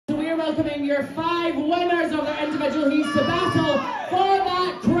welcoming your 5 winners of their individual heats to battle for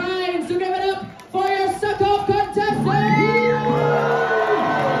that crown. So give it up for your suck-off contestants! The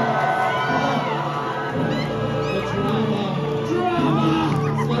drama!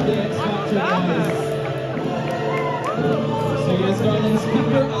 It's not the X Factor, guys. So yes, darlings, keep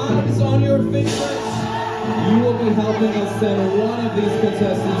your eyes on your favorites. You will be helping us send one of these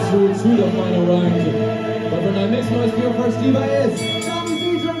contestants through to the final round. But for now, make some noise for your first diva is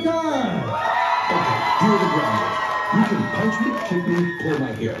Daydrinker! Okay, here are the ground. You can punch me, kick me, pull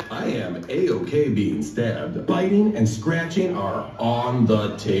my hair. I am A-OK being stabbed. Biting and scratching are on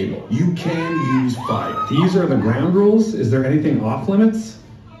the table. You can use fire. These are the ground rules? Is there anything off limits?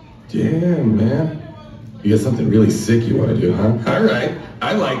 Damn, man. You got something really sick you want to do, huh? All right,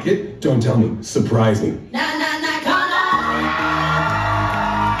 I like it. Don't tell me. Surprise me.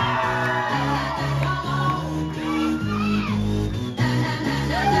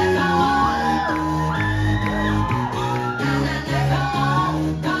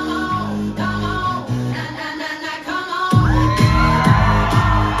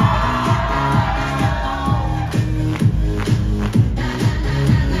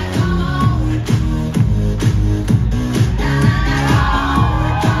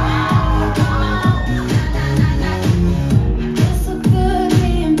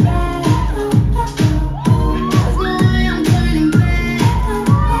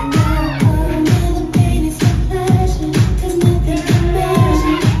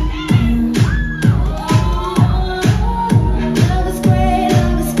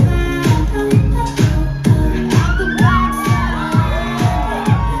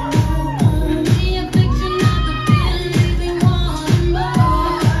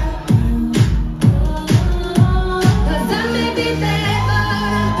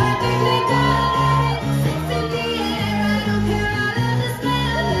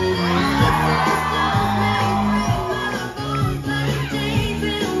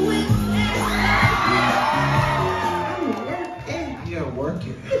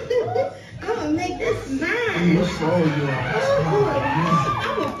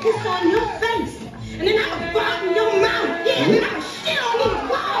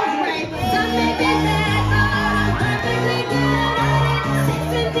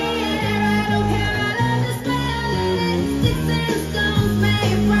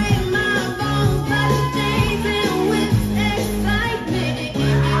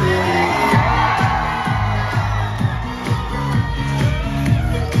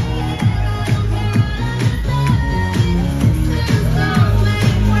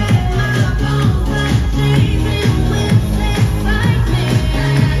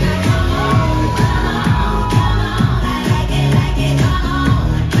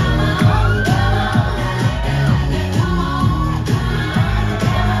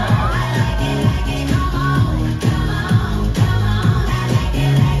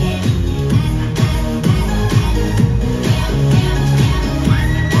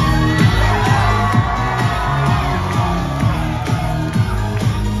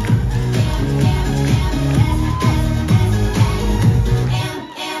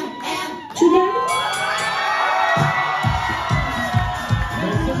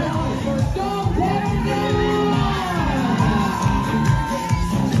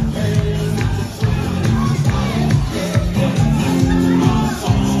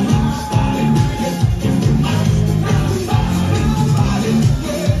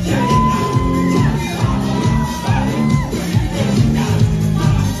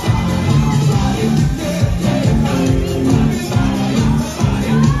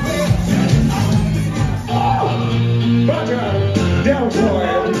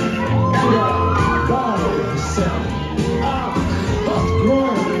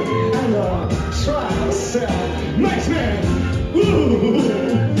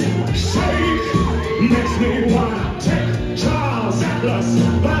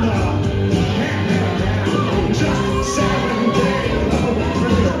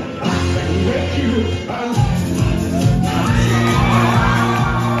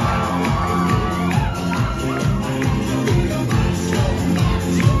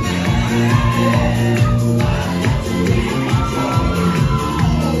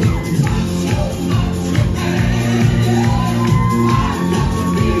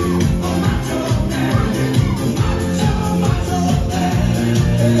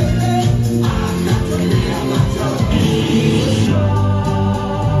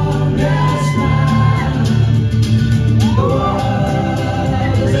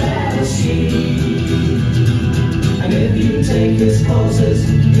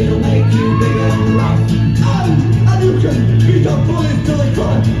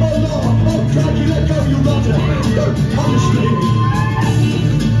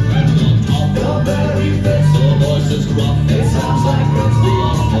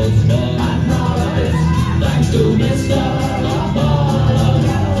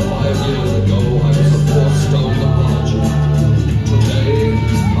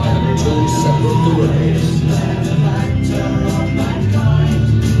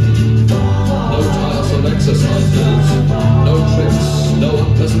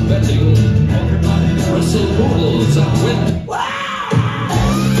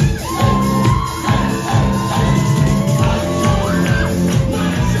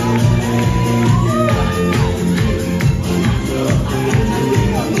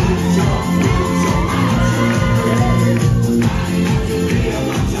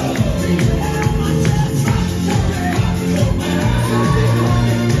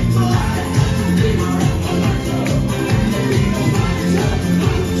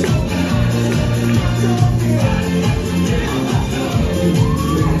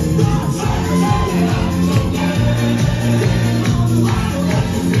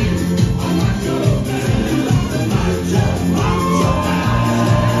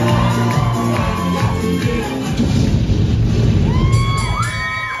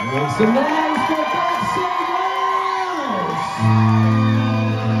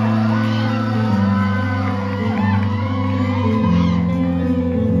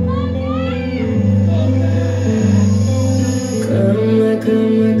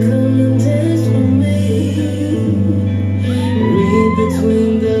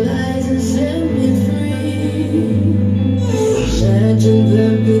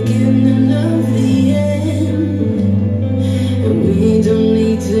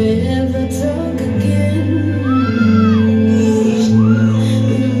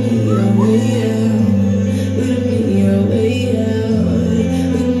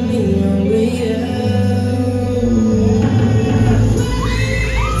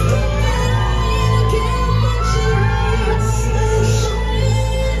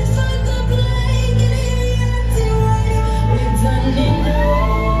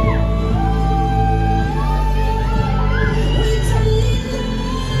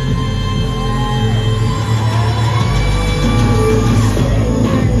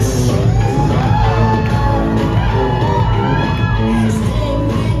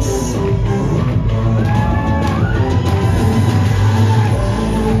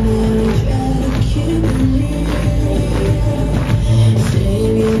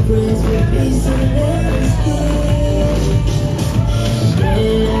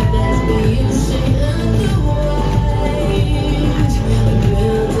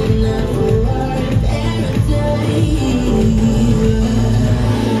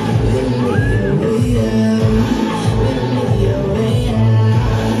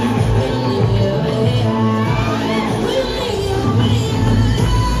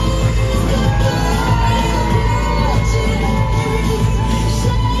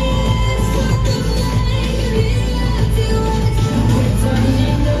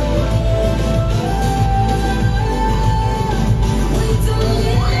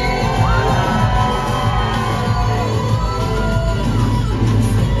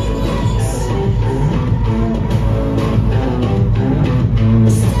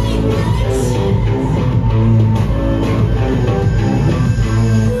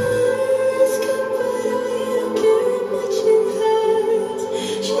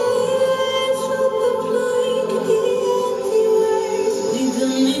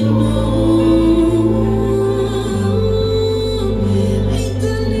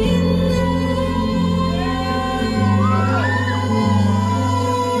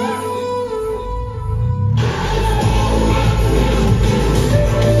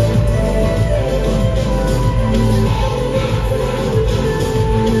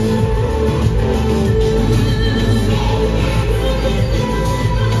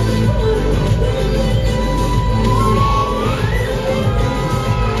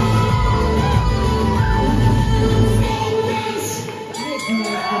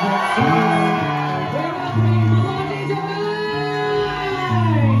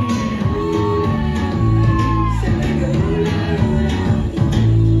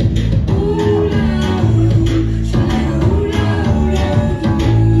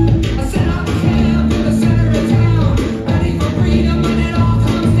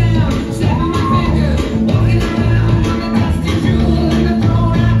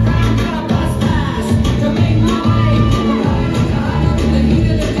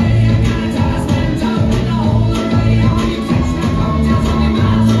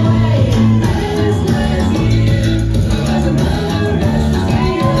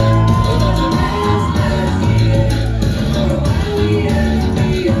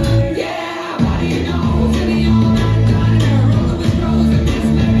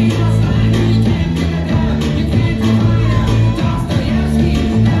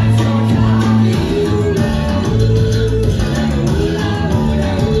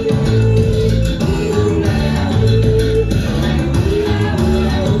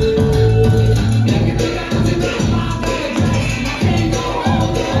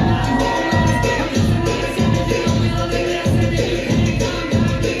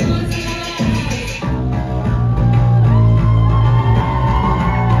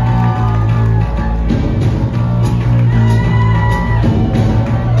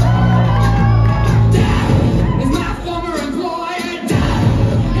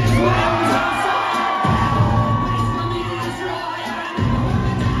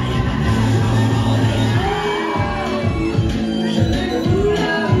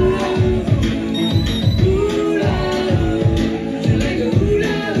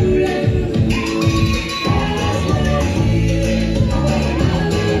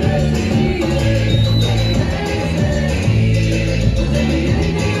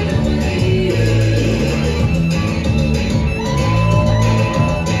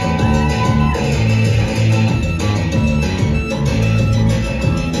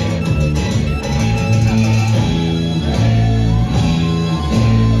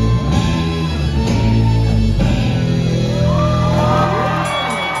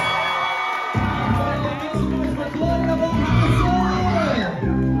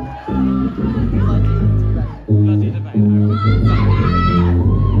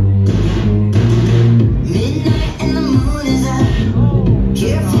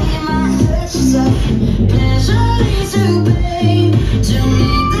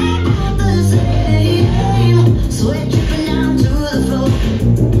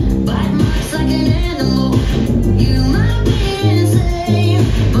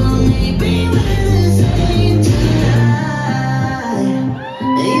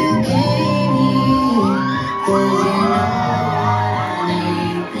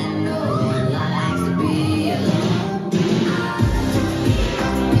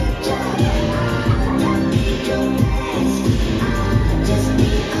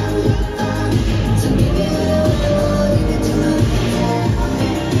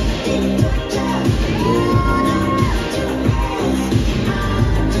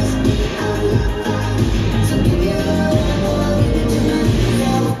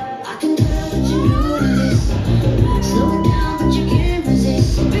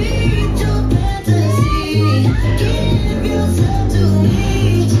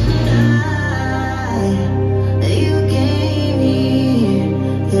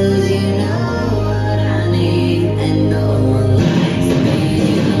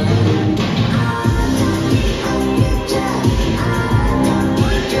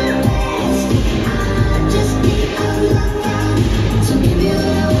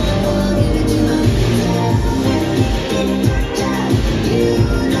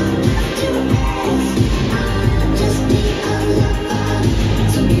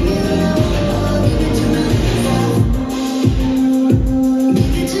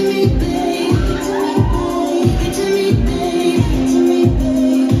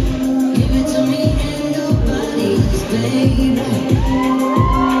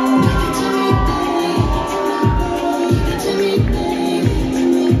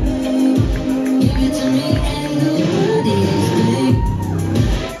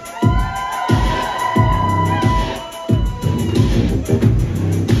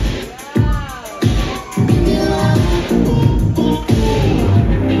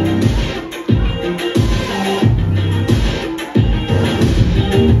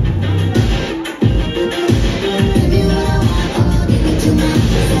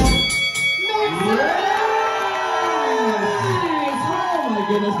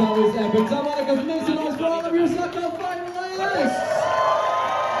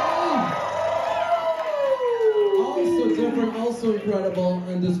 incredible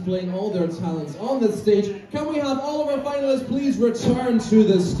and displaying all their talents on the stage. Can we have all of our finalists please return to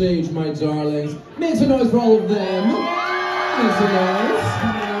the stage, my darlings? Make some noise for all of them. Make some noise.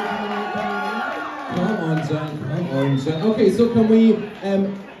 Come on, Dan. Come on, Dan. Okay, so can we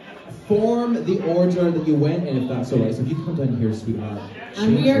form the order that you went in, if that's alright? So if you come down here, sweetheart.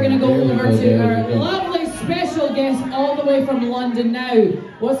 And we are going to go over to our lovely special guest all the way from London now.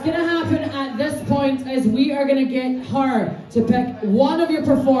 What's going to happen at this point is we are going to get her to pick one of your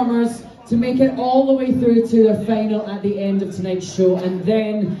performers to make it all the way through to the final at the end of tonight's show, and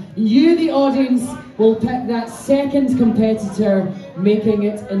then you, the audience, will pick that second competitor making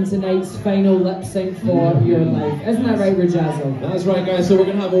it in tonight's final lip sync for your life. Isn't that right, Rajazzle? That's right, guys. So we're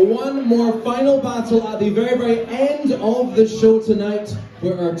going to have one more final battle at the very, very end of the show tonight,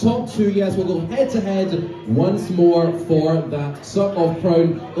 where our top two, yes, will go head to head once more for that SUCK-Off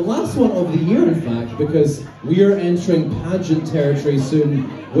crown. The last one of the year, in fact, because we are entering pageant territory soon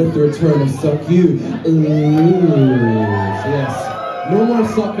with the return of SUCK-You. Yes. No more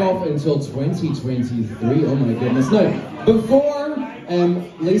SUCK-Off until 2023. Oh my goodness. Now, before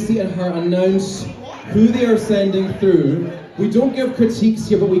Lacey and her announce who they are sending through, we don't give critiques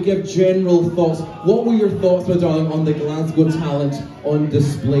here, but we give general thoughts. What were your thoughts, my darling, on the Glasgow talent on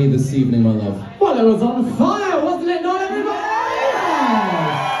display this evening, my love? Well, it was on fire, wasn't it? Not everybody?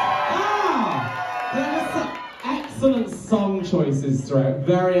 There were some excellent song choices throughout.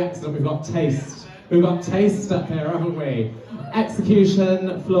 Very excellent. We've got taste. We've got taste up here, haven't we?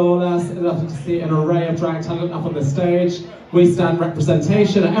 Execution, flawless. Lovely to see an array of drag talent up on the stage. We stand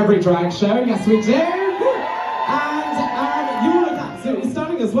representation at every drag show. Yes, we do. And you all look absolutely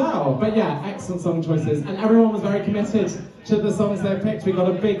stunning as well. But yeah, excellent song choices. And everyone was very committed to the songs they picked. We got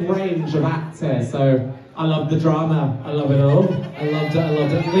a big range of acts here. So I love the drama. I love it all. I loved it. I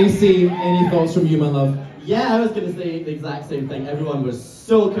loved it. Lacey, any thoughts from you, my love? Yeah, I was going to say the exact same thing. Everyone was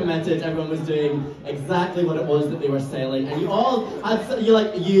so committed. Everyone was doing exactly what it was that they were selling, and you all had you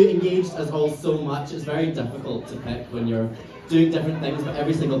engaged us all so much. It's very difficult to pick when you're doing different things, but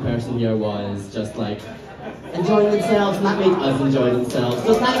every single person here was just like enjoying themselves, and that made us enjoy themselves.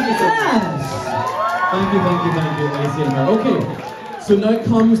 So thank you so much. Thank you, Lacey and her. Okay, so now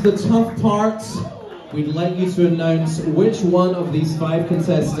comes the tough part. We'd like you to announce which one of these 5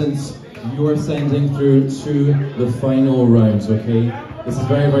 contestants you are sending through to the final round, okay? This is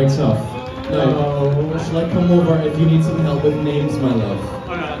very, very tough. Now, shall I come over if you need some help with names, my love?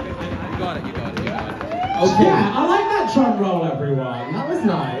 You got it. Okay. Yeah, I like that drum roll, everyone. That was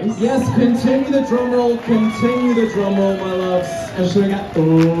nice. Yes, continue the drum roll, my loves. And should we get...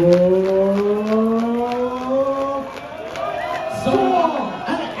 So,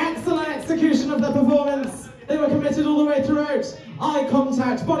 an excellent execution of the performance. They were committed all the way throughout. Eye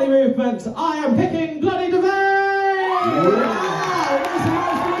contact, body movement. I am picking Bloody Devine! Wow!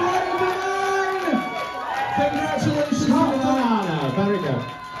 Congratulations, very good.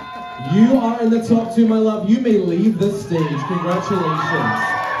 You are in the top 2, my love. You may leave the stage. Congratulations.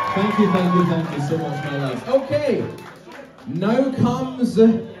 Thank you so much, my love. Okay, now comes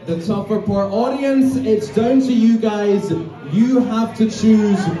the tougher part. Audience, it's down to you guys. You have to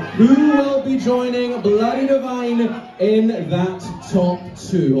choose who will be joining Bloody Devine in that top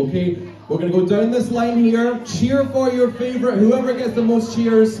 2, okay? We're going to go down this line here. Cheer for your favorite. Whoever gets the most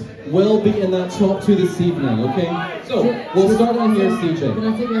cheers will be in that top 2 this evening, okay? So, we'll start on here, CJ. Can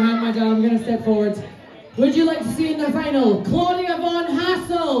I take your hand, my darling? I'm going to step forward. Would you like to see in the final Claudia von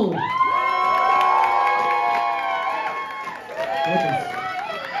Hassel?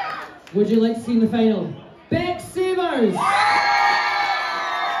 Would you like to see in the final Beck Sabers?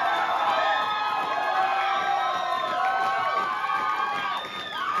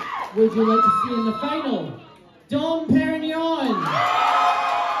 Would you like to see in the final Dom Perignon?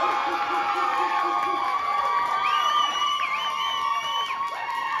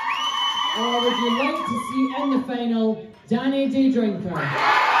 Or would you like to see in the final Danni Daydrinker?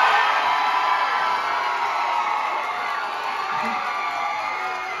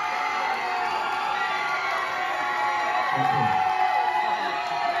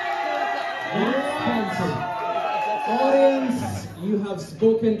 Audience, you have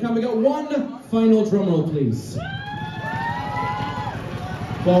spoken. Can we get one final drum roll, please?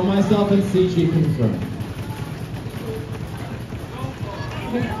 While myself and CG confirm.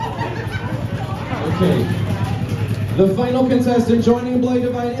 Okay. The final contestant joining Bloody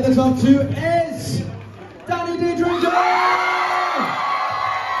Devine in the top 2 is Danni Daydrinker!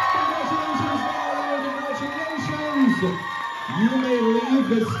 Congratulations! You may leave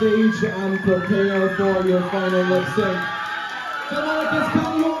the stage and prepare for your final lip sync. Delmonicas,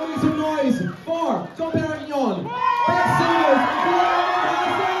 can you all make some noise for Dom Perignon, Beck Sabers,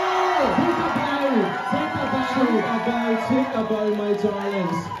 tick about, my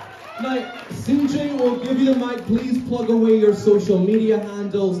darlings. Now, CJ will give you the mic. Please plug away your social media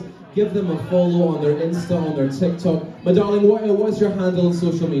handles. Give them a follow on their Insta, on their TikTok. My darling, what's your handle on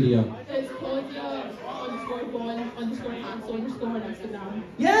social media? It's Claudia _1_Hansel_ on Instagram.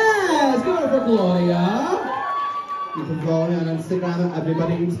 Yes, give it up for Claudia. You can follow me on Instagram at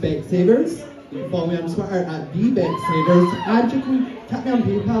Everybody Eats Specsavers. You can follow me on Twitter at TheBecsavers. And you can tap me on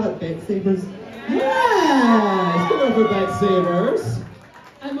PayPal at Becsavers. Yes, give it up for Becsavers.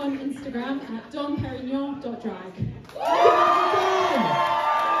 I'm on Instagram at donperignon.drag.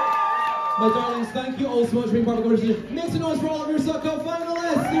 My darlings, thank you all so much for being part of the conversation. Make some noise for all of your SUCK-Off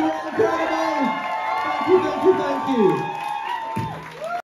finalists. You were incredible. Thank you, thank you, thank you.